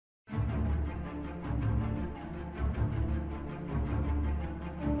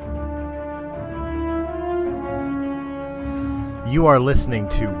You are listening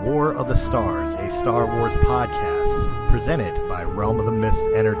to War of the Stars, a Star Wars podcast presented by Realm of the Mist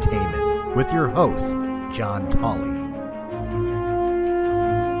Entertainment with your host, John Tolley.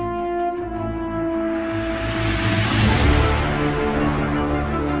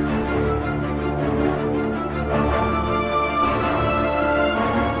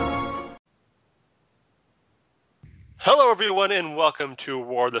 Hello, everyone, and welcome to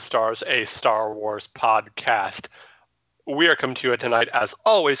War of the Stars, a Star Wars podcast. We are coming to you tonight, as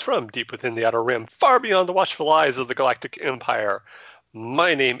always, from deep within the Outer Rim, far beyond the watchful eyes of the Galactic Empire.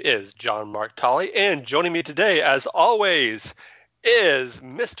 My name is John Mark Tolley, and joining me today, as always, is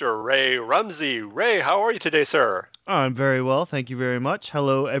Mr. Ray Rumsey. Ray, how are you today, sir? I'm very well, thank you very much.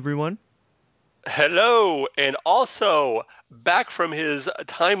 Hello, everyone. Hello, and also back from his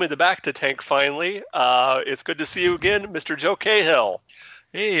time in the Bacta tank finally. It's good to see you again, Mr. Joe Cahill.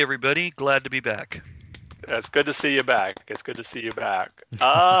 Hey, everybody. Glad to be back. It's good to see you back. It's good to see you back.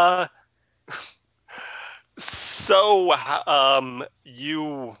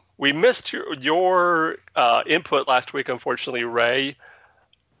 We missed your input last week, unfortunately, Ray.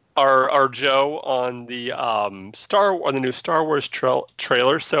 Our Joe on the new Star Wars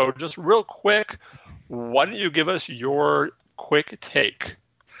trailer. So just real quick, why don't you give us your quick take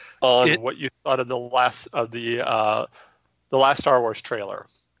on what you thought of the last Star Wars trailer?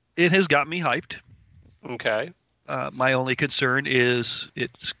 It has got me hyped. Okay. My only concern is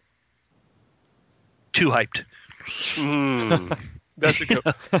it's too hyped. That's a good.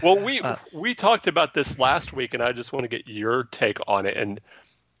 Well, we talked about this last week, and I just want to get your take on it. And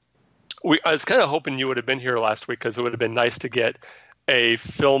I was kind of hoping you would have been here last week because it would have been nice to get a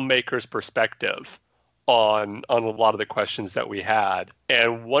filmmaker's perspective on a lot of the questions that we had.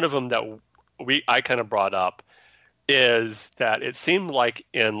 And one of them that I kind of brought up is that it seemed like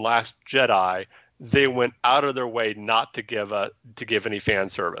in Last Jedi they went out of their way not to give any fan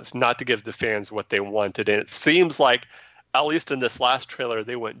service, not to give the fans what they wanted. And it seems like, at least in this last trailer,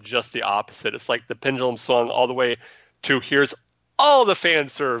 they went just the opposite. It's like the pendulum swung all the way to here's all the fan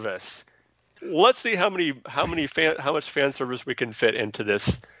service. Let's see how much fan service we can fit into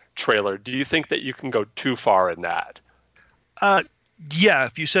this trailer. Do you think that you can go too far in that? Yeah,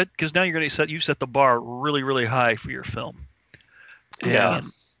 if you said, because now you set the bar really, really high for your film. Yeah.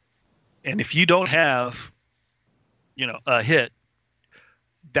 And if you don't have, a hit,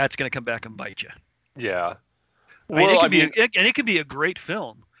 that's going to come back and bite you. Yeah. It can be a great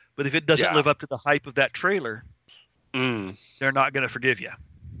film, but if it doesn't live up to the hype of that trailer, they're not going to forgive you.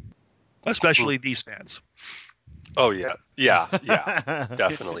 Especially these fans. Oh yeah.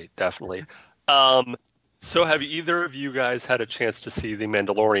 Definitely. So have either of you guys had a chance to see the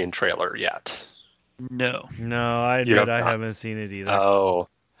Mandalorian trailer yet? No, I haven't seen it either. Oh.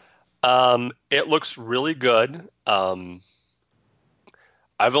 It looks really good. I've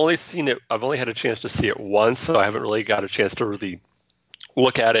only had a chance to see it once, so I haven't really got a chance to really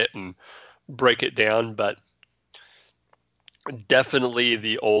look at it and break it down, but definitely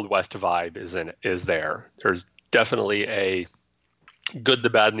the Old West vibe is there. There's definitely a good, the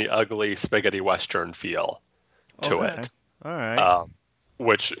bad, and the ugly spaghetti western feel to it. All right.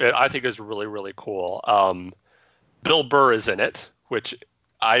 Which I think is really, really cool. Bill Burr is in it, which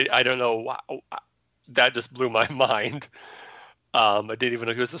I don't know. Wow, that just blew my mind. I didn't even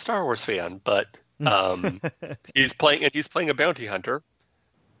know he was a Star Wars fan, but he's playing a bounty hunter.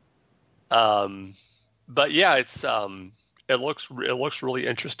 But yeah, it looks really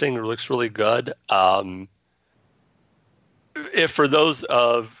interesting. It looks really good. If for those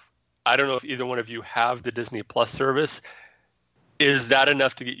I don't know if either one of you have the Disney Plus service, is that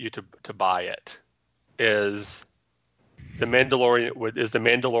enough to get you to buy it? Is the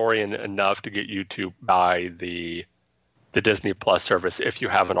Mandalorian enough to get you to buy the Disney Plus service if you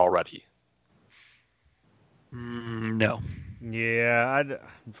haven't already? No. Yeah,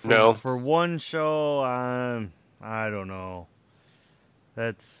 no. For one show, I don't know.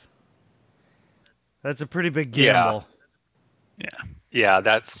 That's a pretty big gamble. Yeah.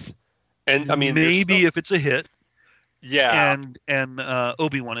 That's, and I mean, maybe if it's a hit. Yeah. And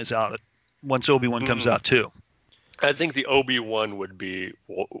Obi-Wan is out once Obi-Wan comes out too. I think the Obi-Wan will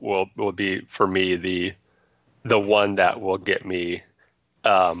be for me the one that will get me,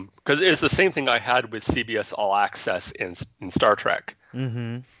 because it's the same thing I had with CBS All Access in Star Trek.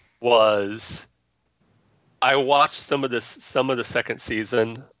 Mm-hmm. Was I watched some of the second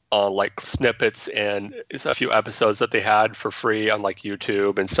season on like snippets and a few episodes that they had for free on like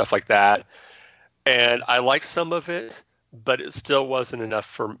YouTube and stuff like that, and I liked some of it, but it still wasn't enough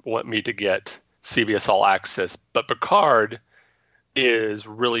for me to get CBS All Access. But Picard is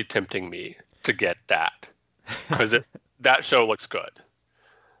really tempting me to get that because that show looks good.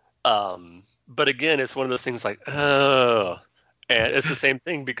 But again, it's one of those things like, oh, and it's the same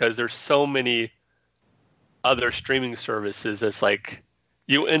thing because there's so many other streaming services. It's like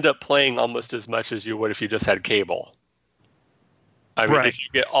you end up playing almost as much as you would if you just had cable. I mean, if you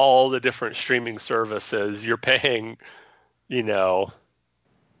get all the different streaming services, you're paying, Yeah.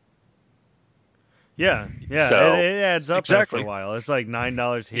 So, it adds up after a while. It's like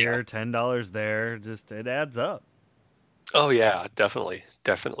 $9 here, $10 there. Just it adds up. Oh yeah, definitely.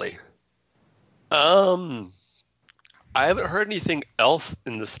 I haven't heard anything else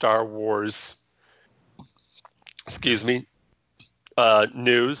in the Star Wars.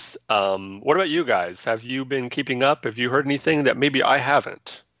 News. What about you guys? Have you been keeping up? Have you heard anything that maybe I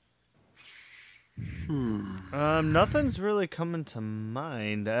haven't? Nothing's really coming to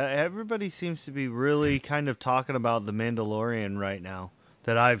mind. Everybody seems to be really kind of talking about The Mandalorian right now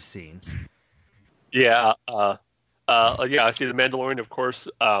that I've seen. Yeah. I see The Mandalorian, of course.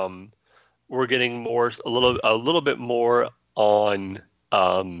 We're getting a little bit more on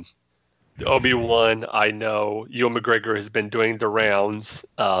Obi-Wan. I know Ewan McGregor has been doing the rounds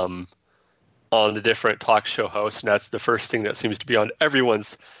on the different talk show hosts, and that's the first thing that seems to be on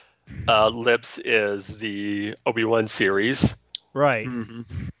everyone's lips is the Obi-Wan series. Right. Mm-hmm.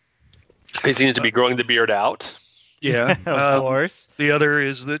 He seems to be growing the beard out. Yeah, of course. The other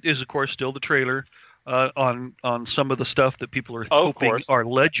is of course still the trailer on some of the stuff that people are hoping are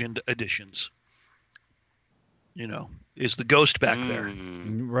legend editions. Is the ghost back there?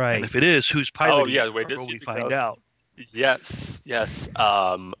 Right. And if it is, who's piloting? Oh yeah, will we find out? Yes.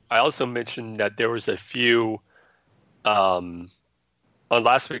 I also mentioned that there was a few on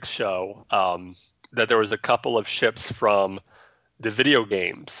last week's show that there was a couple of ships from the video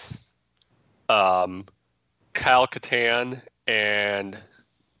games. Kyle Katarn and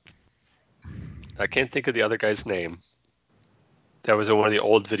I can't think of the other guy's name. That was in one of the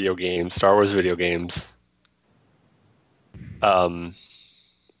old video games, Star Wars video games.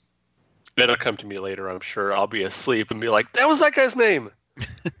 It'll come to me later, I'm sure. I'll be asleep and be like, that was that guy's name.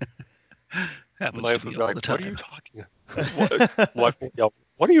 Happens My to wife me would be all like, the time. what are you talking about?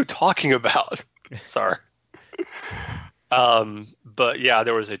 What are you talking about? Sorry. But yeah,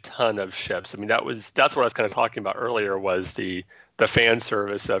 there was a ton of ships. I mean, that's what I was kind of talking about earlier was the fan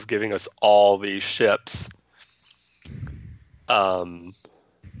service of giving us all these ships.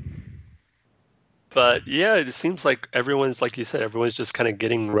 But yeah, it seems like everyone's, like you said, everyone's just kind of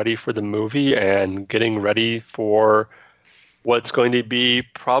getting ready for the movie and getting ready for what's going to be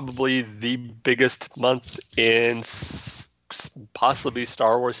probably the biggest month in possibly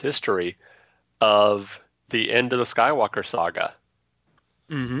Star Wars history of the end of the Skywalker saga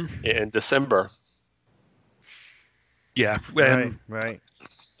in December. Yeah, right.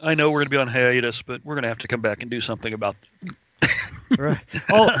 I know we're going to be on hiatus, but we're going to have to come back and do something about. Right.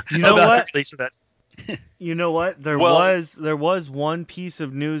 Oh, you know what? That. You know what? There was one piece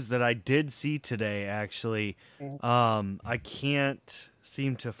of news that I did see today. Actually, I can't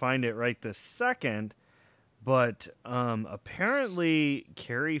seem to find it right this second, but apparently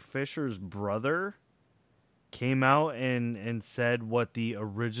Carrie Fisher's brother came out and said what the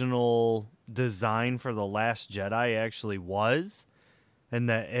original design for The Last Jedi actually was, and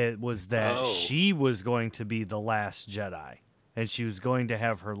that it was that she was going to be the last Jedi, and she was going to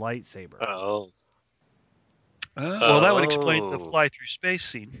have her lightsaber. Well, that would explain the fly through space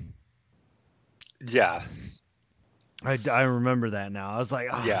scene. Yeah. I remember that now. I was like,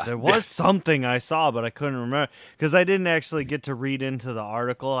 there was something I saw, but I couldn't remember because I didn't actually get to read into the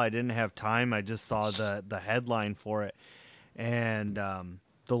article. I didn't have time. I just saw the headline for it and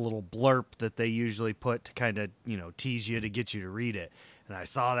the little blurb that they usually put to kind of, tease you to get you to read it. And I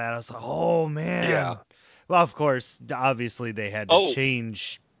saw that. I was like, oh, man. Yeah. Well, of course, obviously they had to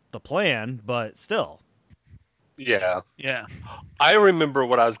change the plan, but still. Yeah. Yeah. I remember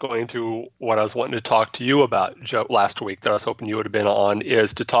what I was wanting to talk to you about, Joe, last week that I was hoping you would have been on,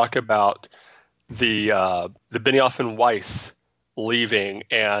 is to talk about the Benioff and Weiss leaving,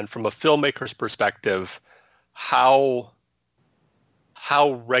 and from a filmmaker's perspective, how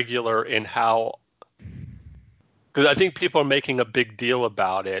regular and how, because I think people are making a big deal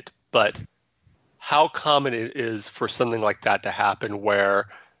about it, but how common it is for something like that to happen where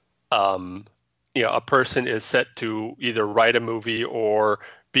a person is set to either write a movie or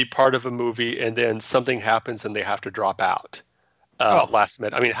be part of a movie, and then something happens and they have to drop out last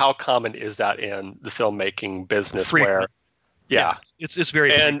minute. I mean, how common is that in the filmmaking business? Frequent. Where, it's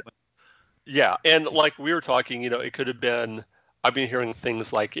very frequent. Yeah, and like we were talking, it could have been. I've been hearing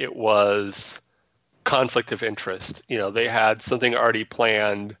things like it was conflict of interest. They had something already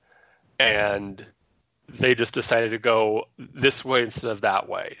planned, and they just decided to go this way instead of that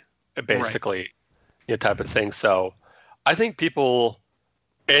way, basically, type of thing. So I think people,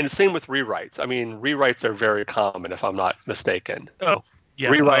 and same with rewrites. I mean, rewrites are very common, if I'm not mistaken. Oh, yeah.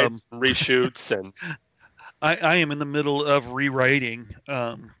 Rewrites, reshoots, and I am in the middle of rewriting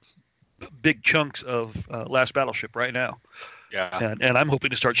big chunks of Last Battleship right now. Yeah. And I'm hoping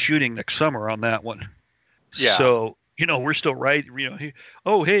to start shooting next summer on that one. Yeah. So, we're still writing,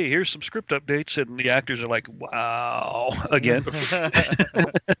 hey, here's some script updates. And the actors are like, wow, again.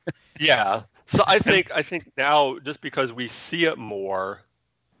 Yeah. So I think now, just because we see it more,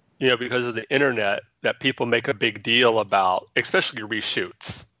 because of the internet, that people make a big deal about, especially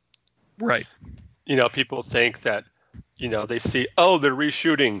reshoots. Right. People think that, they see, oh, they're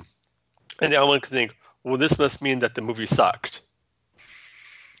reshooting. And everyone can think, well, this must mean that the movie sucked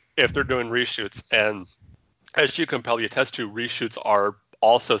if they're doing reshoots. And as you can probably attest to, reshoots are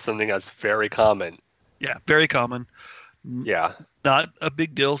also something that's very common. Yeah, very common. Yeah. Not a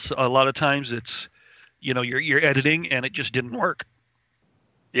big deal. So a lot of times it's, you're editing and it just didn't work.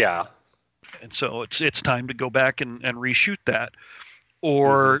 Yeah. And so it's time to go back and reshoot that.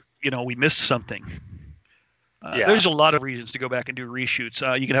 Or, we missed something. There's a lot of reasons to go back and do reshoots.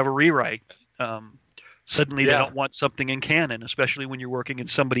 You can have a rewrite. Suddenly they don't want something in canon, especially when you're working in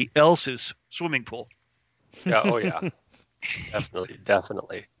somebody else's swimming pool. Yeah. Oh, yeah.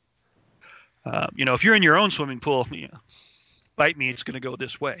 Definitely. If you're in your own swimming pool, bite me, it's going to go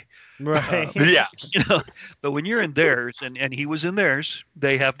this way. Right. Yeah. But when you're in theirs, and he was in theirs,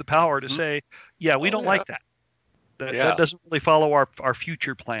 they have the power to say, yeah, we don't like that. That doesn't really follow our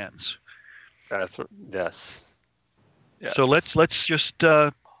future plans. Yes. So let's just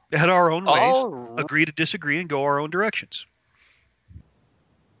head our own ways, agree to disagree, and go our own directions.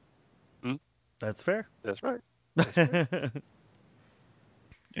 That's fair. That's right.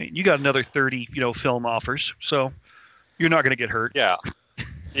 You got another 30, film offers, so you're not going to get hurt. Yeah.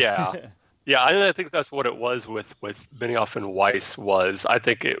 I think that's what it was with Benioff and Weiss. I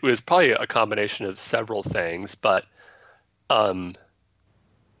think it was probably a combination of several things, but I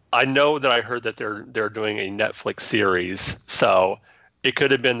know that I heard that they're doing a Netflix series, so it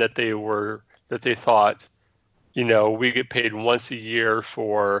could have been that they thought, we get paid once a year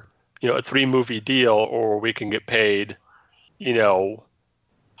for a 3-movie deal, or we can get paid,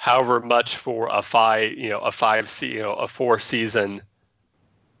 however much for a 4-season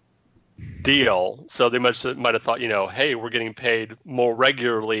deal. So they might have thought, hey, we're getting paid more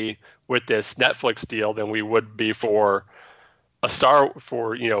regularly with this Netflix deal than we would be for 3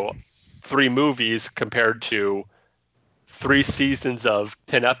 movies compared to 3 seasons of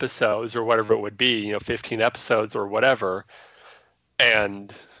 10 episodes or whatever it would be, 15 episodes or whatever.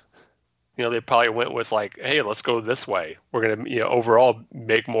 And they probably went with like, hey, let's go this way. We're going to, overall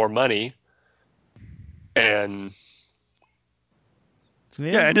make more money. And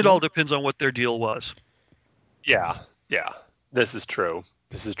and it all depends on what their deal was. Yeah. This is true.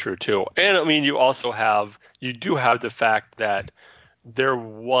 This is true too. And I mean, you do have the fact that there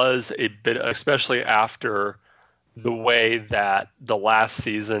was a bit, especially after the way that the last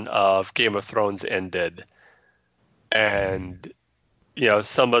season of Game of Thrones ended, and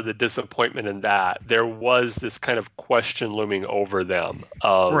some of the disappointment in that, there was this kind of question looming over them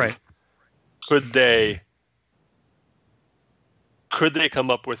of could they come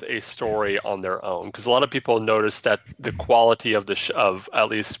up with a story on their own? Because a lot of people noticed that the quality of of at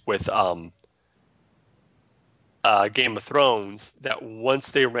least with Game of Thrones, that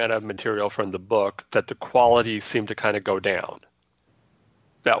once they ran out of material from the book, that the quality seemed to kind of go down.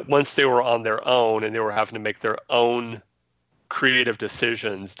 That once they were on their own and they were having to make their own creative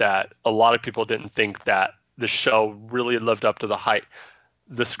decisions, that a lot of people didn't think that the show really lived up to the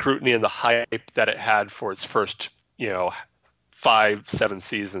scrutiny and the hype that it had for its first, 5-7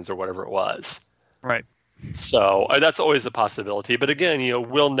 seasons or whatever it was. Right. So that's always a possibility. But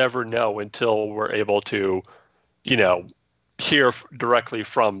again, we'll never know until we're able to, hear directly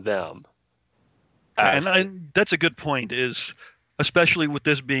from them. And that's a good point, is especially with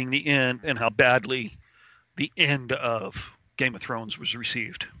this being the end and how badly the end of Game of Thrones was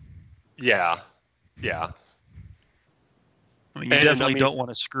received. Yeah. I mean, you definitely don't want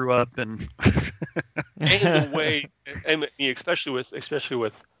to screw up and and the way, especially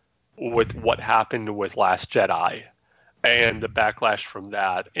with what happened with Last Jedi, and the backlash from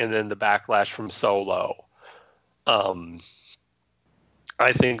that, and then the backlash from Solo. I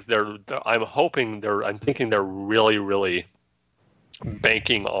think I'm thinking they're really, really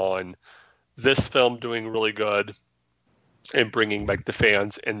banking on this film doing really good and bringing back the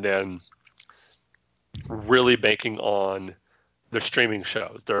fans, and then really banking on the streaming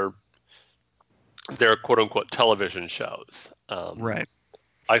shows. their quote-unquote television shows. Right.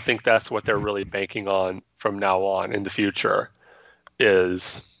 I think that's what they're really banking on from now on in the future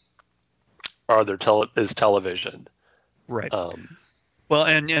is television. Right. Well,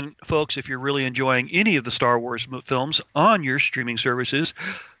 and folks, if you're really enjoying any of the Star Wars films on your streaming services,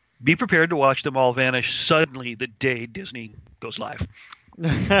 be prepared to watch them all vanish suddenly the day Disney goes live.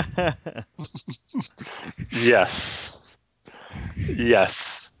 Yes.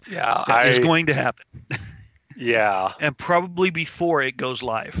 Yeah. That is going to happen. Yeah. And probably before it goes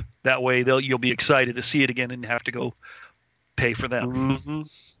live. That way you'll be excited to see it again and have to go pay for them. Mm-hmm.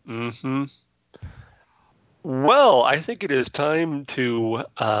 Mm-hmm. Well, I think it is time to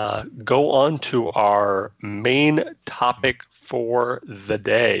go on to our main topic for the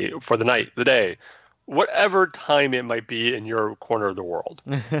day, for the night, the day, whatever time it might be in your corner of the world.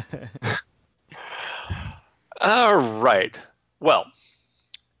 All right. Well,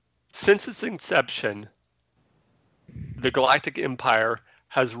 since its inception, the Galactic Empire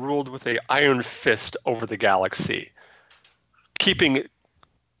has ruled with an iron fist over the galaxy, keeping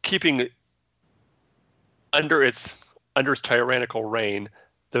under its tyrannical reign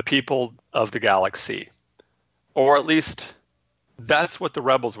the people of the galaxy. Or at least that's what the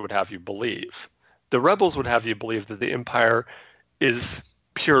rebels would have you believe. The rebels would have you believe that the Empire is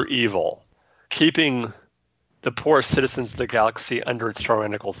pure evil, keeping the poor citizens of the galaxy under its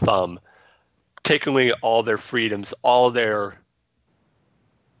tyrannical thumb, taking away all their freedoms, all their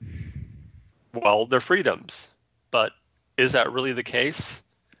freedoms. But is that really the case?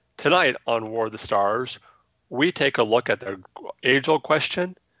 Tonight on War of the Stars, we take a look at the age-old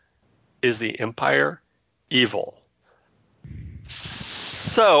question, is the Empire evil?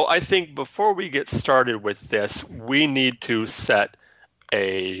 So I think before we get started with this, we need to set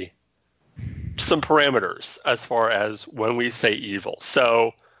some parameters as far as when we say evil.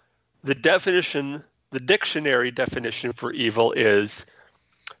 So the dictionary definition for evil is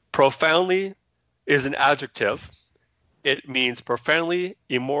profoundly is an adjective. It means profoundly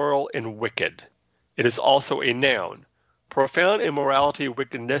immoral and wicked. It is also a noun. Profound immorality,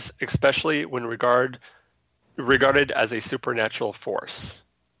 wickedness, especially when regarded as a supernatural force.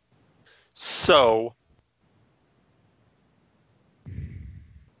 So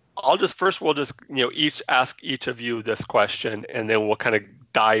we'll just each ask each of you this question, and then we'll kind of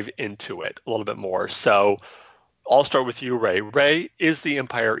dive into it a little bit more. So I'll start with you, Ray. Ray, is the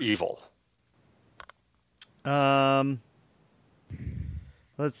Empire evil?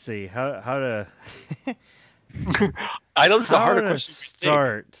 Let's see how to. I know this is a harder question to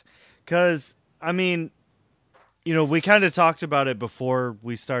start, because I mean, we kind of talked about it before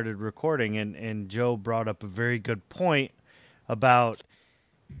we started recording, and Joe brought up a very good point about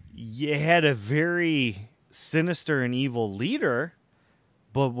you had a very sinister and evil leader,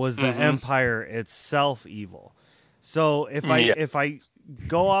 but was the Empire itself evil? So if I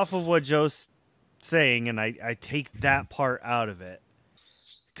go off of what Joe's saying and I take that part out of it,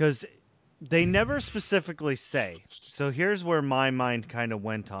 because they never specifically say. So here's where my mind kind of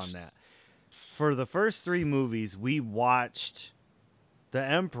went on that. For the first 3 movies, we watched the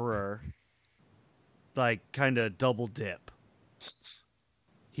Emperor kind of double dip.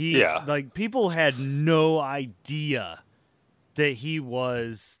 People had no idea that he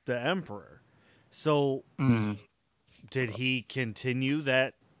was the Emperor. So did he continue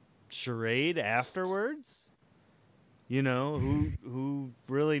that charade afterwards? Who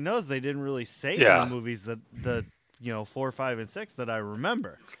really knows? They didn't really say in the movies that the 4, 5, and 6 that I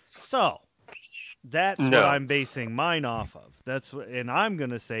remember. So that's what I'm basing mine off of. And I'm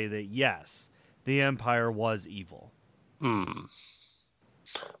gonna say that yes, the Empire was evil.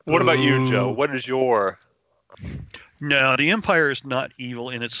 What about you, Joe? What is your? No, the Empire is not evil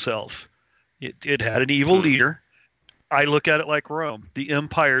in itself. It had an evil leader. I look at it like Rome. The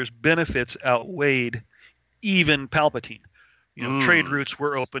Empire's benefits outweighed even Palpatine. Trade routes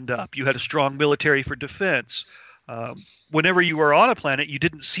were opened up. You had a strong military for defense. Whenever you were on a planet, you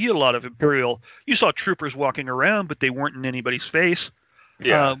didn't see a lot of Imperial. You saw troopers walking around, but they weren't in anybody's face.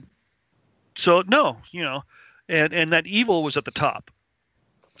 Yeah. So no, and that evil was at the top.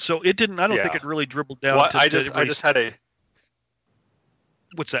 So it didn't. I don't think it really dribbled down. Well, I just had a.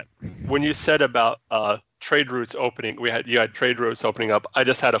 What's that? When you said about trade routes opening, you had trade routes opening up. I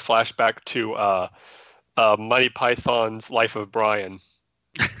just had a flashback to Monty Python's Life of Brian.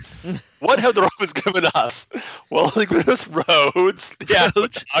 What have the Romans given us? Well, they given us roads. Yeah.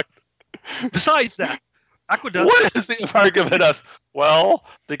 Besides that, aqueduct. What has the Empire given us? Well,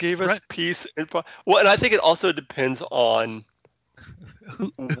 they gave us peace and and I think it also depends on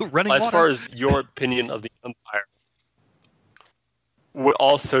running as water. far as your opinion of the Empire would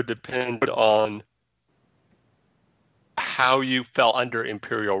also depend on how you fell under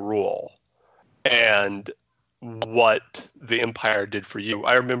imperial rule and what the Empire did for you.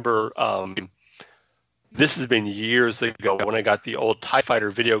 I remember this has been years ago when I got the old TIE Fighter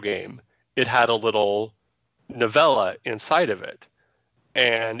video game. It had a little novella inside of it,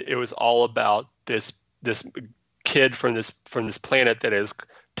 and it was all about this kid from this planet that is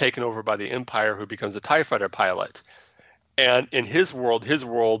taken over by the Empire who becomes a TIE Fighter pilot. And in his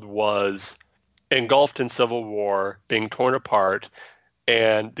world was engulfed in civil war, being torn apart,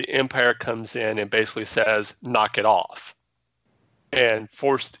 and the Empire comes in and basically says, knock it off. And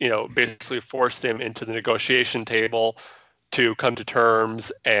basically forced him into the negotiation table to come to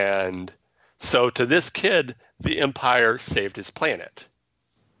terms. And so to this kid, the Empire saved his planet.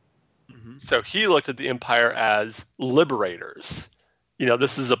 Mm-hmm. So he looked at the Empire as liberators.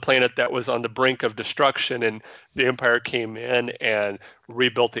 This is a planet that was on the brink of destruction, and the Empire came in and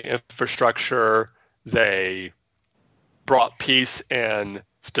rebuilt the infrastructure. They brought peace and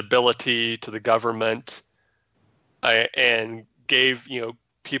stability to the government, and gave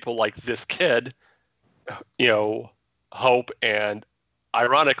people like this kid hope, and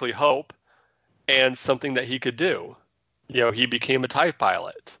ironically hope, and something that he could do. He became a TIE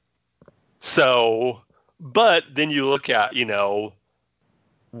pilot. So, but then you look at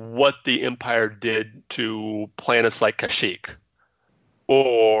what the Empire did to planets like Kashyyyk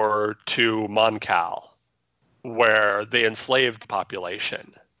or to Mon Cal, where they enslaved the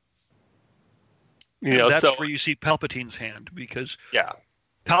population. That's where you see Palpatine's hand, because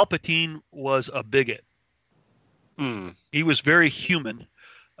Palpatine was a bigot. He was very human.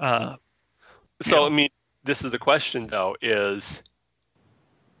 This is the question, though, is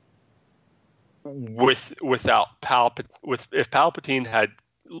if Palpatine had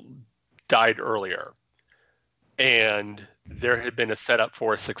died earlier and there had been a setup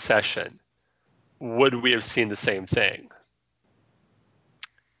for a succession, would we have seen the same thing?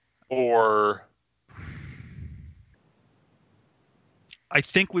 Or I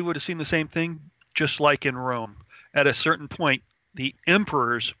think we would have seen the same thing, just like in Rome. At a certain point, the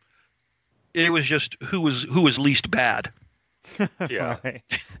emperors, it was just who was least bad. Yeah.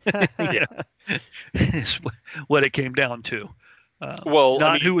 Yeah. It's what it came down to.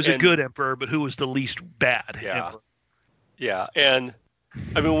 Who was a good emperor, but who was the least bad emperor. Yeah, and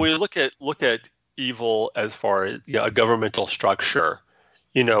when we look at evil as far as a governmental structure,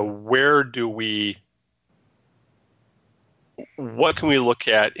 what can we look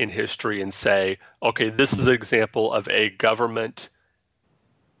at in history and say, okay, this is an example of a government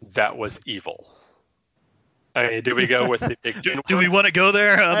that was evil? Do we go with the big? Do we want to go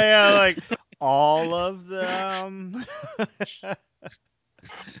there? All of them.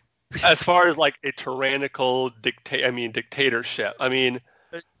 As far as like a tyrannical dictatorship. We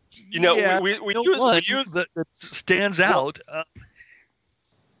use that stands out.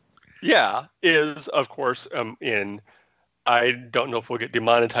 Is of course I don't know if we'll get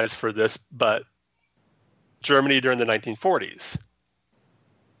demonetized for this, but Germany during the 1940s.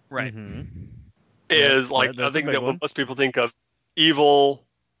 Right. Mm-hmm. Is I think that when most people think of evil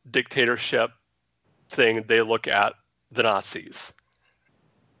dictatorship thing, they look at the Nazis.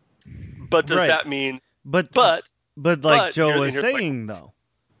 But does that mean? But like Joe was saying, though,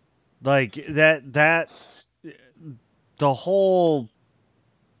 like that the whole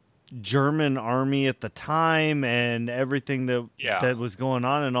German army at the time and everything that was going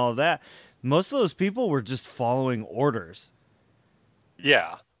on and all of that, most of those people were just following orders.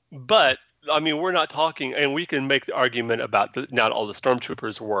 Yeah, but we're not talking, and we can make the argument about not all the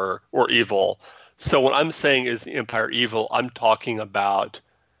stormtroopers were evil. So what I'm saying is the Empire evil. I'm talking about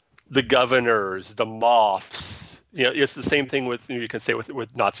the governors, the Moffs. It's the same thing with, you can say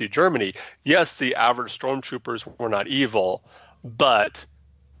with Nazi Germany. Yes, the average stormtroopers were not evil, but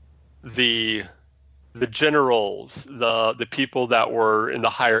the generals, the people that were in the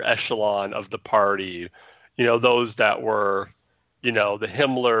higher echelon of the party, those that were, the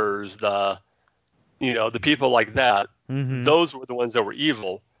Himmlers, the people like that, mm-hmm. Those were the ones that were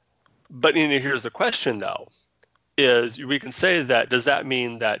evil. But here's the question, though, is we can say that, does that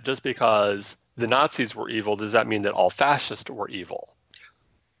mean that just because the Nazis were evil, does that mean that all fascists were evil?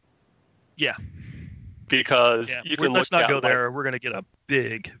 Yeah. Because you can let's not go there. We're going to get a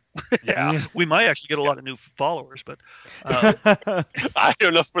big... Yeah. We might actually get a lot of new followers, but... I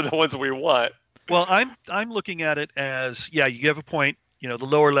don't know for the ones we want. Well, I'm looking at it as, you have a point, the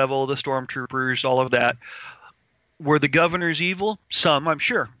lower level, the stormtroopers, all of that. Were the governors evil? Some, I'm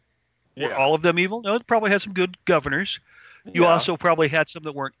sure. Were all of them evil? No, it probably had some good governors. You also probably had some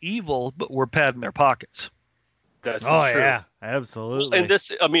that weren't evil, but were padding their pockets. That's true. Yeah, absolutely. And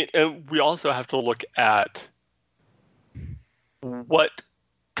and we also have to look at what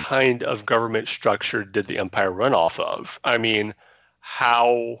kind of government structure did the empire run off of? I mean,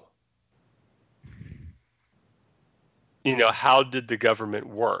 how did the government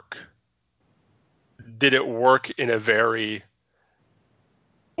work? Did it work in a very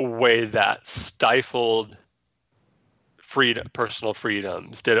way that stifled personal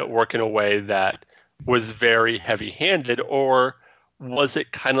freedoms? Did it work in a way that was very heavy-handed, or was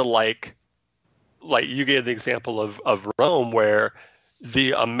it kind of like you gave the example of Rome, where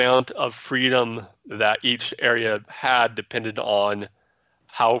the amount of freedom that each area had depended on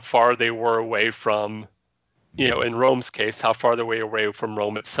how far they were away from, in Rome's case, how far they were away from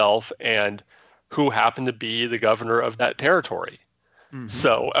Rome itself and who happened to be the governor of that territory. Mm-hmm.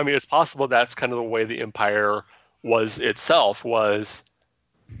 So, I mean, it's possible that's kind of the way the empire was itself, was,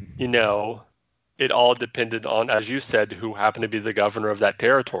 it all depended on, as you said, who happened to be the governor of that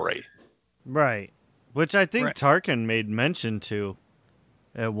territory. Right. Which I think Tarkin made mention to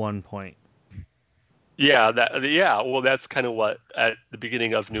at one point. Yeah, well, that's kind of what, at the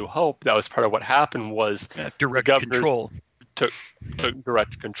beginning of New Hope, that was part of what happened, was direct control. Took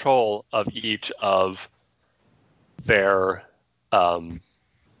direct control of each of their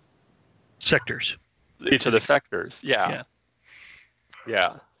sectors. Each of the sectors, yeah.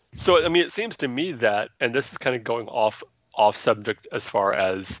 So, I mean, it seems to me that, and this is kind of going off subject as far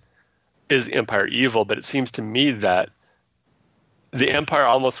as, is the empire evil, but it seems to me that the empire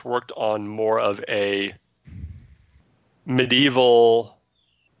almost worked on more of a medieval,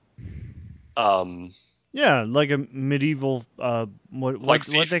 like a medieval, what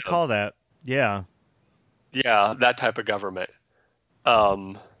they call that? Yeah, that type of government.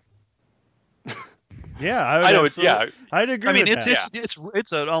 Yeah, I know. I'd agree. I mean, with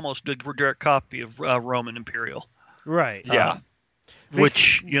it's an almost a direct copy of Roman Imperial, right? Yeah,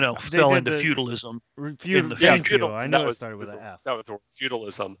 which fell into feudalism. Thank you. I know it started with an F. That was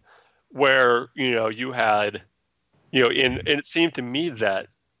feudalism, where you had, and it seemed to me that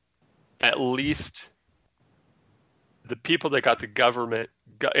at least the people that got the government,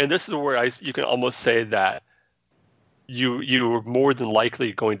 and this is where you can almost say that you were more than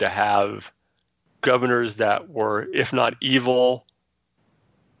likely going to have governors that were, if not evil,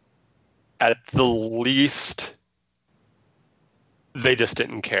 at the least, they just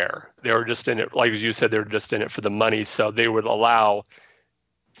didn't care. They were just in it, like you said, they were just in it for the money. So they would allow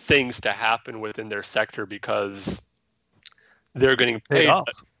things to happen within their sector because they're getting paid off.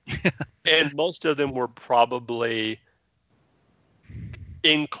 And most of them were probably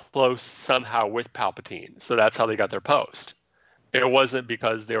in close somehow with Palpatine. So that's how they got their post. It wasn't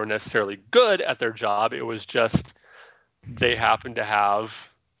because they were necessarily good at their job. It was just they happened to have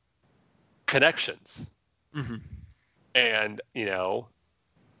connections. Mm-hmm. And,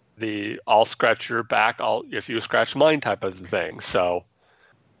 the I'll scratch your back, if you scratch mine type of thing. So,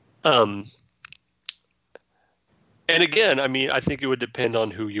 and again, I mean, I think it would depend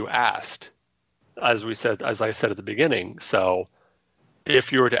on who you asked, as I said at the beginning. So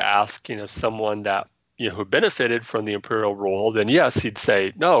if you were to ask, someone that, who benefited from the imperial rule, then yes, he'd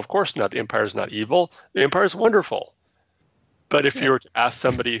say, no, of course not. The empire's not evil. The empire's wonderful. But if you were to ask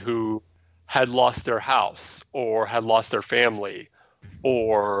somebody who had lost their house or had lost their family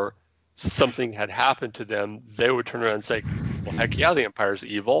or something had happened to them, they would turn around and say, well, heck yeah, the empire's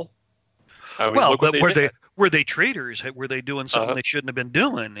evil. I mean, well, but were they traitors? Were they doing something they shouldn't have been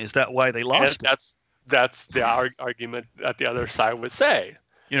doing? Is that why they lost? And that's the argument that the other side would say.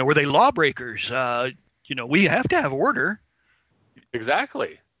 Were they lawbreakers? We have to have order.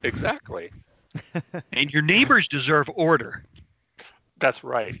 Exactly. And your neighbors deserve order. That's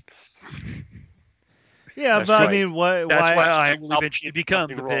right. Yeah, that's but right. I mean, why I will eventually become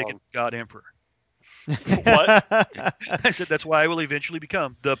the pagan god emperor. What? I said that's why I will eventually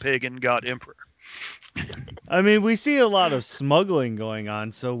become the pagan god emperor. I mean, we see a lot of smuggling going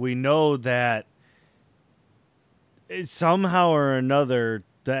on, so we know that somehow or another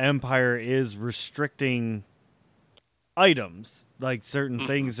the empire is restricting items. Like certain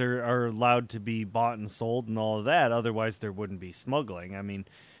things are allowed to be bought and sold and all of that. Otherwise, there wouldn't be smuggling. I mean,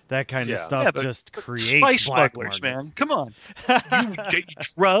 that kind of stuff just creates spice black smugglers, markets. man. Come on.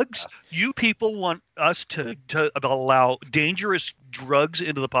 Drugs. You people want us to allow dangerous drugs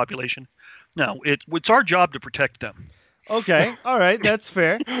into the population. No, it's our job to protect them. Okay, all right, that's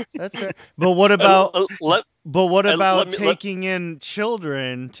fair. That's fair. But what about taking in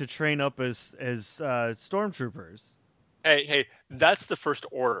children to train up as stormtroopers? Hey, that's the first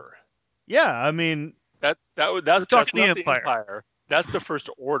order. Yeah, I mean that's not the empire. That's the first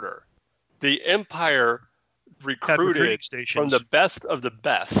order. The empire recruited from the best of the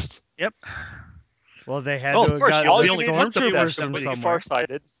best. Yep. Well, they had to have got the stormtroopers from somewhere.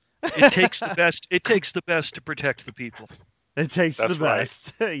 Farsighted. It takes the best. It takes the best to protect the people. It takes That's the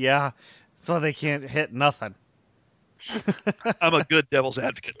best. Yeah. That's why they can't hit nothing. I'm a good devil's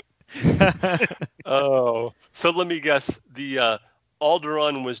advocate. Oh, so let me guess. The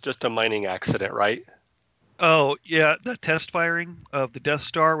Alderaan was just a mining accident, right? Oh, yeah. The test firing of the Death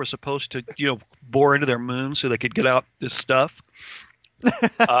Star was supposed to, bore into their moon so they could get out this stuff.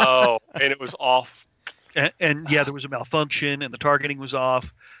 Oh, and it was off. And yeah, there was a malfunction, and the targeting was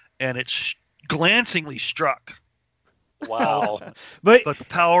off, and it glancingly struck. Wow. But the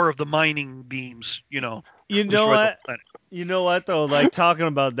power of the mining beams, you know what? You know what though? Like talking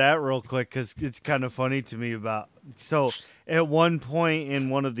about that real quick, because it's kind of funny to me about. So at one point in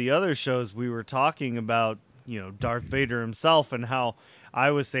one of the other shows, we were talking about Darth Vader himself and how I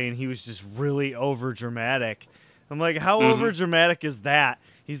was saying he was just really over dramatic. I'm like, how over dramatic is that?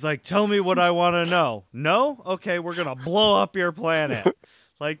 He's like, tell me what I want to know. No? Okay, we're gonna blow up your planet.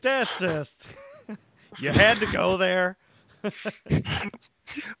 Like that's just you had to go there.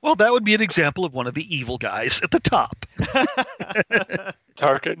 Well, that would be an example of one of the evil guys at the top.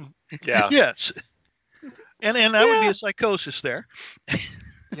 Tarkin. Yeah. Yes. And that would be a psychosis there.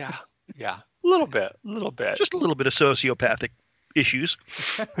 Yeah. Yeah. A little bit. Just a little bit of sociopathic issues.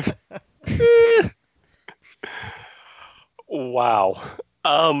 Wow.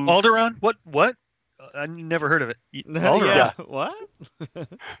 Alderaan? What? I never heard of it. Alderaan. Yeah. What?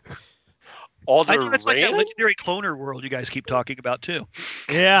 Alderaan? I know that's like that legendary cloner world you guys keep talking about too.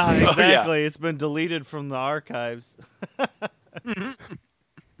 Yeah, exactly. It's been deleted from the archives.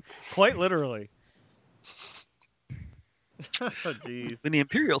 Quite literally. Oh, jeez. In the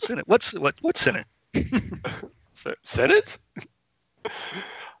Imperial Senate. What Senate? Senate?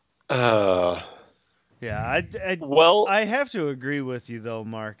 Yeah, I have to agree with you though,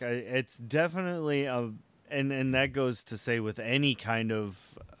 Mark. It's definitely and that goes to say with any kind of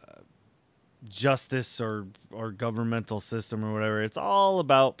justice or governmental system or whatever, it's all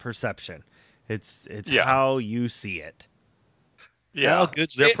about perception. It's how you see it. Yeah, well,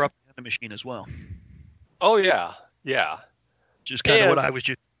 good's their propaganda machine as well. Oh yeah, yeah. Just kind of what I was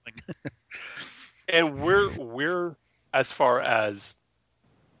just doing. And we're as far as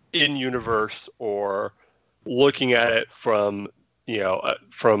in universe or looking at it from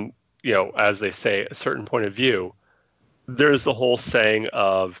as they say a certain point of view. There's the whole saying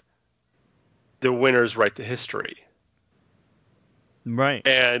of the winners write the history. Right.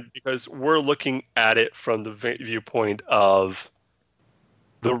 And because we're looking at it from the viewpoint of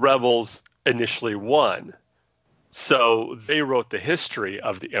the rebels initially won. So they wrote the history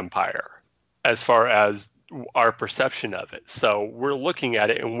of the Empire as far as our perception of it. So we're looking at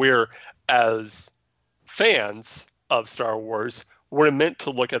it and we're, as fans of Star Wars, we're meant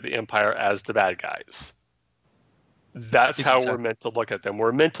to look at the Empire as the bad guys. That's how we're meant to look at them. We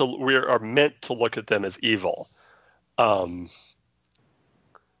are meant to look at them as evil. And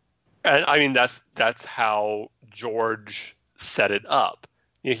I mean, that's how George set it up.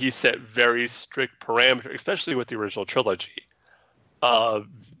 He set very strict parameters, especially with the original trilogy, of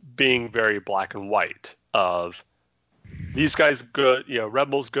being very black and white, of these guys good,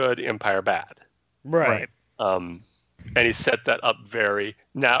 rebels good, Empire bad. Right. And he set that up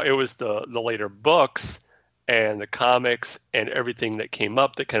now it was the later books and the comics and everything that came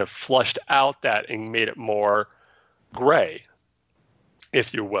up that kind of flushed out that and made it more gray,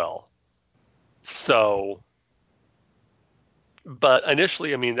 if you will. So, but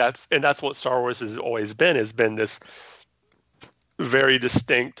initially, I mean, that's what Star Wars has always been, this very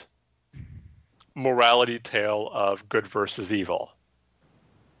distinct morality tale of good versus evil.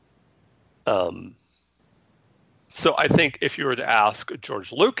 So I think if you were to ask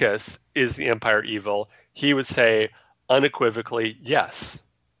George Lucas, is the Empire evil? He would say unequivocally, yes.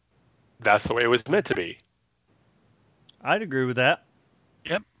 That's the way it was meant to be. I'd agree with that.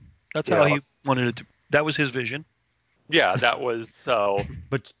 Yep. That's how he wanted it to. That was his vision. Yeah, that was so.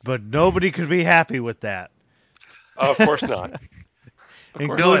 But nobody could be happy with that. Of course not.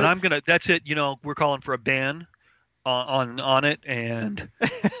 No, and that's it. We're calling for a ban on it, and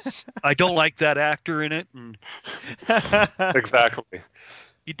I don't like that actor in it. And exactly.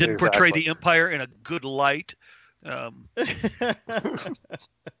 He didn't portray the Empire in a good light. The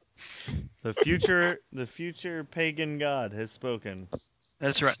future pagan god has spoken.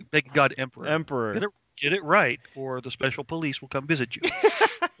 That's right. Pagan god emperor. Get it right, or the special police will come visit you.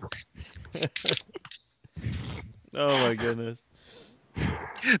 Oh my goodness.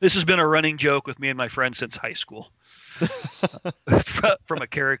 This has been a running joke with me and my friends since high school. From a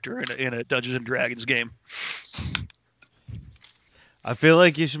character in a Dungeons and Dragons game. I feel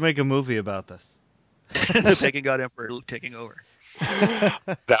like you should make a movie about this. Pagan God Emperor taking over.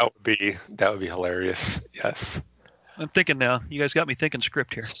 That would be hilarious. Yes. I'm thinking now. You guys got me thinking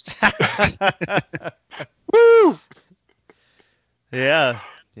script here. Woo! Yeah.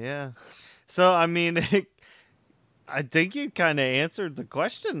 So I mean, I think you kind of answered the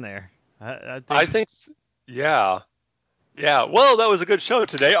question there. I think yeah. Well, that was a good show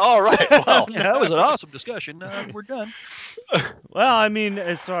today. All right. Well, yeah, that was an awesome discussion. We're done. Well, I mean,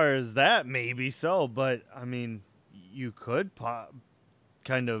 as far as that, maybe so, but I mean, you could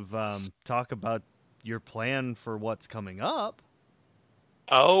kind of talk about your plan for what's coming up.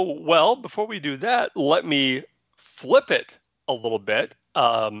 Oh, well, before we do that, let me flip it a little bit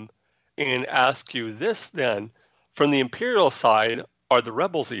and ask you this then. From the Imperial side, are the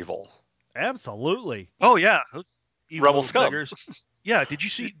rebels evil? Absolutely. Oh, yeah. Those evil Rebel scum. beggars. Yeah, did you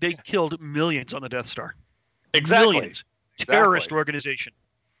see they killed millions on the Death Star? Exactly. Millions. Terrorist organization.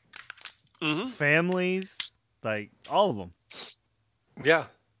 Mm-hmm. Families, like all of them. Yeah.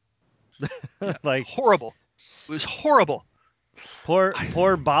 Like horrible. It was horrible.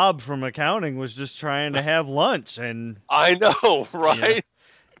 Poor Bob from accounting was just trying to have lunch, and I know, right? Yeah.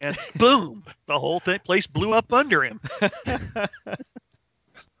 And boom, the whole place blew up under him.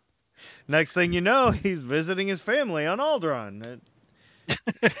 Next thing you know, he's visiting his family on Alderaan.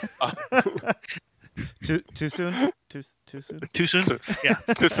 Too soon? Too soon? Too soon? Yeah.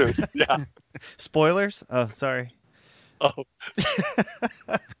 Too soon. Yeah. Spoilers? Oh, sorry. Oh.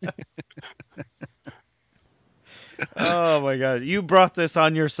 Oh my God. You brought this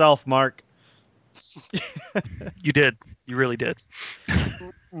on yourself, Mark. You did. You really did.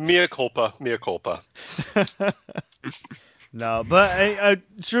 Mea culpa. No, but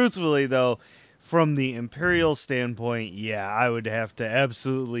truthfully, though, from the Imperial standpoint, yeah, I would have to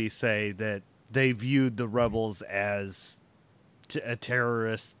absolutely say that they viewed the rebels as a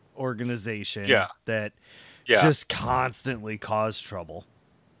terrorist organization that just constantly caused trouble.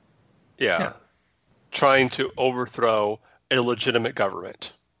 Yeah. Trying to overthrow a legitimate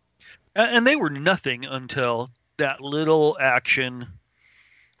government. And they were nothing until that little action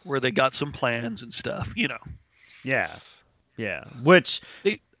where they got some plans and stuff, you know. Yeah. Which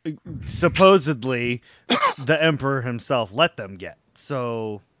supposedly the Emperor himself let them get.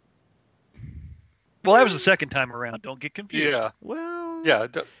 So. Well, that was the second time around. Don't get confused. Yeah. Well. Yeah.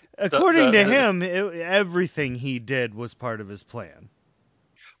 According to him, everything he did was part of his plan.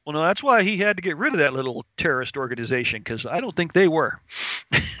 Well, no, that's why he had to get rid of that little terrorist organization, because I don't think they were.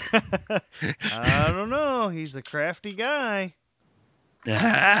 I don't know. He's a crafty guy.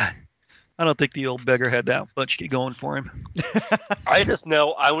 I don't think the old beggar had that much going for him. I just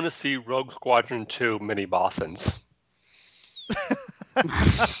know I want to see Rogue Squadron 2 mini Bothans.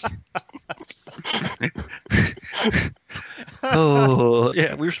 Oh,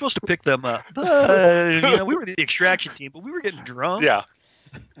 yeah, we were supposed to pick them up. We were the extraction team, but we were getting drunk. Yeah.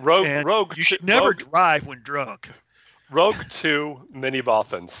 Rogue. You should never drive when drunk. Rogue 2 mini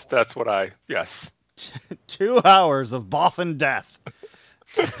Bothans. That's what yes. 2 hours of Bothan death.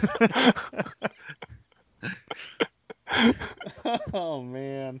 Oh,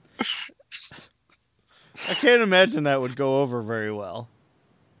 man. I can't imagine that would go over very well.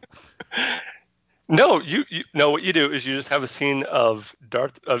 No, you know what you do is you just have a scene of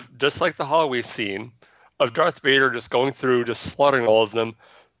just like the hallway scene of Darth Vader just going through, just slaughtering all of them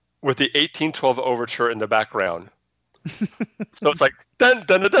with the 1812 overture in the background. So it's like dun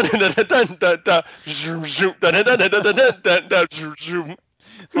dun dun dun dun dun dun dun zoom zoom dun dun dun dun dun dun dun zoom zoom.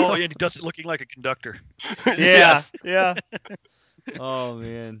 Oh, and he does it looking like a conductor. Yes. Yeah. Oh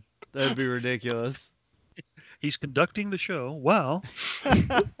man, that'd be ridiculous. He's conducting the show. Wow.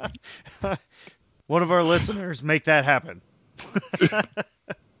 One of our listeners, make that happen.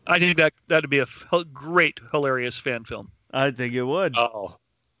 I think that'd be a great, hilarious fan film. I think it would. Oh,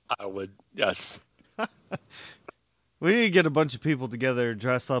 I would. Yes. We need to get a bunch of people together,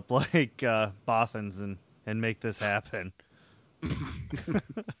 dress up like Bothans, and make this happen.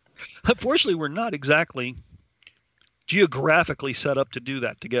 Unfortunately, we're not exactly geographically set up to do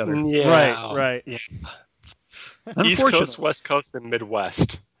that together. Yeah. Right. Yeah. East Coast, West Coast, and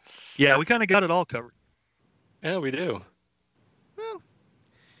Midwest. Yeah, we kind of got it all covered. Yeah, we do. Well,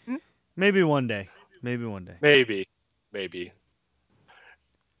 maybe one day. Maybe.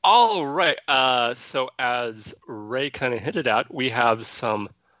 All right. So as Ray kind of hinted at, we have some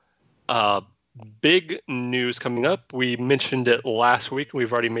big news coming up. We mentioned it last week.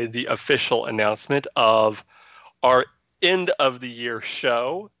 We've already made the official announcement of our end of the year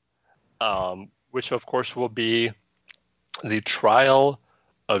show, which of course will be the Trial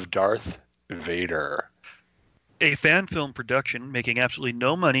of Darth Vader. A fan film production making absolutely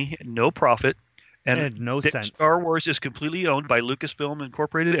no money, no profit, And it had no sense. Star Wars is completely owned by Lucasfilm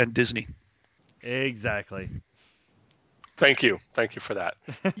Incorporated and Disney. Exactly. Thank you for that.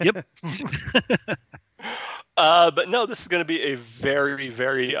 Yep. But no, this is going to be a very,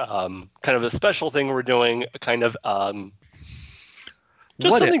 very kind of a special thing we're doing. Kind of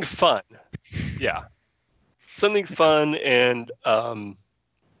just something fun. Yeah, something fun and a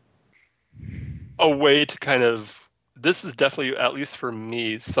way to kind of. This is definitely, at least for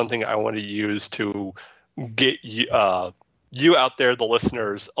me, something I want to use to get you out there, the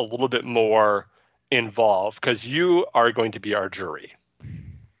listeners, a little bit more involved, because you are going to be our jury.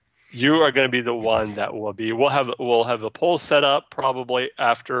 You are going to be the one that will be. We'll have a poll set up probably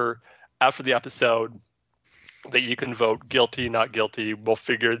after the episode that you can vote guilty, not guilty. We'll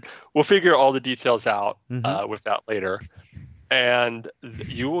figure all the details out with that later. And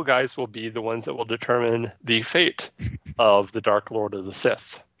you guys will be the ones that will determine the fate of the Dark Lord of the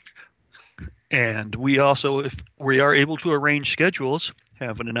Sith. And we also, if we are able to arrange schedules,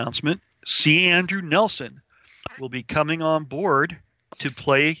 have an announcement. C. Andrew Nelson will be coming on board to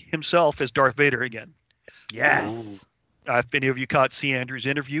play himself as Darth Vader again. Yes. If any of you caught C. Andrew's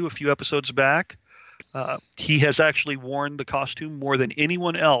interview a few episodes back, he has actually worn the costume more than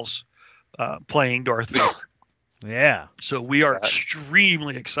anyone else playing Darth Vader. Yeah. So we are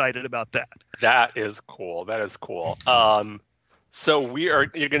extremely excited about that. That is cool. So you're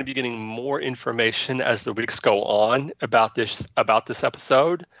going to be getting more information as the weeks go on about this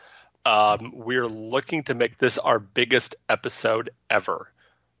episode. We're looking to make this our biggest episode ever.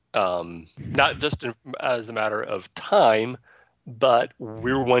 Not just as a matter of time, but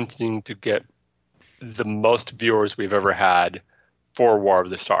we're wanting to get the most viewers we've ever had for War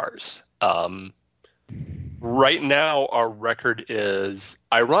of the Stars. Right now, our record is,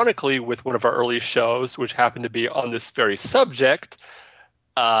 ironically, with one of our early shows, which happened to be on this very subject,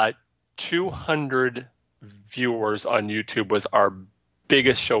 200 viewers on YouTube was our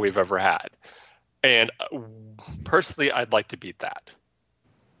biggest show we've ever had. And personally, I'd like to beat that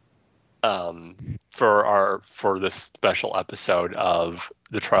for this special episode of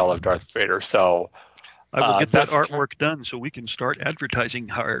The Trial of Darth Vader. So I will get that artwork done so we can start advertising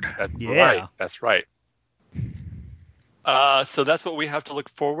hard. That's right. So that's what we have to look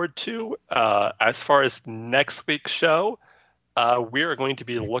forward to. As far as next week's show, we are going to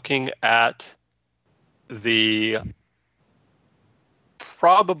be looking at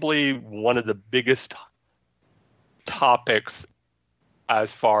probably one of the biggest topics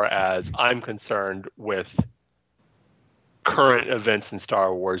as far as I'm concerned with current events in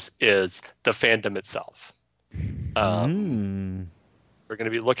Star Wars is the fandom itself. We're going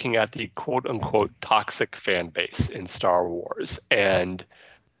to be looking at the quote-unquote toxic fan base in Star Wars and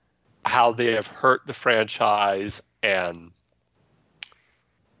how they have hurt the franchise. And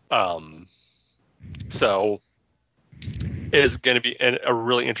so it is going to be a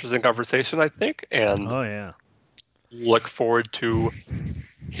really interesting conversation, I think. And look forward to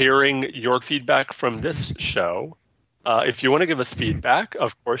hearing your feedback from this show. If you want to give us feedback,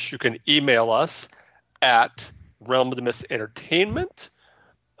 of course, you can email us at Realm of the Mist Entertainment.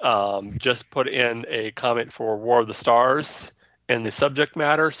 Just put in a comment for War of the Stars in the subject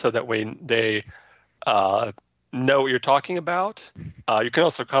matter so that way they know what you're talking about. You can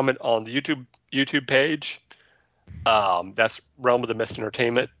also comment on the YouTube page. That's Realm of the Mist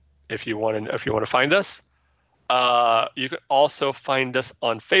Entertainment if you want to find us. You can also find us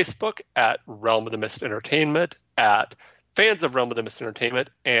on Facebook at Realm of the Mist Entertainment, at Fans of Realm of the Mist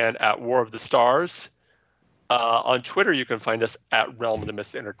Entertainment, and at War of the Stars. On Twitter, you can find us at Realm of the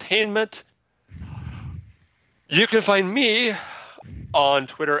Mist Entertainment. You can find me on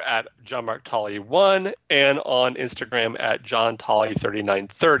Twitter at JohnMarkTolly1 and on Instagram at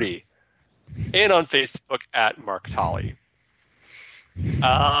JohnTolly3930 and on Facebook at Mark Tolley.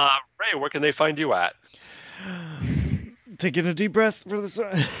 Ray, where can they find you at? Taking a deep breath for this.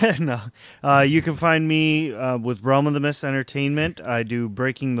 No. You can find me with Realm of the Mist Entertainment. I do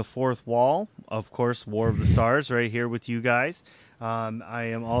Breaking the Fourth Wall, of course, War of the Stars, right here with you guys. I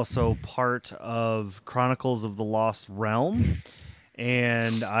am also part of Chronicles of the Lost Realm,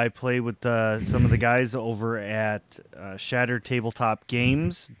 and I play with some of the guys over at Shattered Tabletop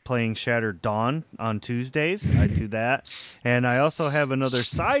Games, playing Shattered Dawn on Tuesdays. I do that. And I also have another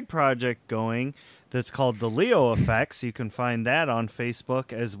side project going that's called The Leo Effects. You can find that on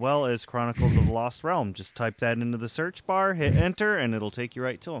Facebook as well as Chronicles of the Lost Realm. Just type that into the search bar, hit enter, and it'll take you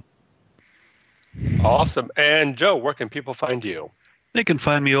right to them. Awesome. And Joe, where can people find you? They can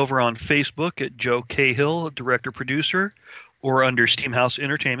find me over on Facebook at Joe Cahill, director-producer, or under Steamhouse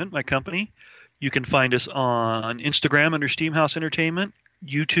Entertainment, my company. You can find us on Instagram under Steamhouse Entertainment,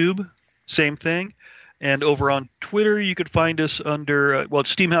 YouTube, same thing. And over on Twitter, you could find us under,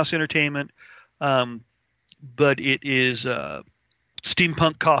 it's Steamhouse Entertainment, but it is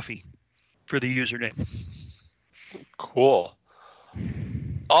Steampunk Coffee for the username. Cool.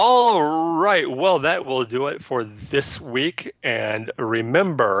 All right. Well, that will do it for this week. And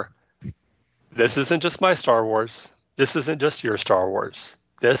remember, this isn't just my Star Wars. This isn't just your Star Wars.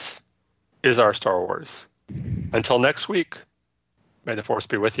 This is our Star Wars. Until next week, may the Force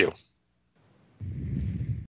be with you.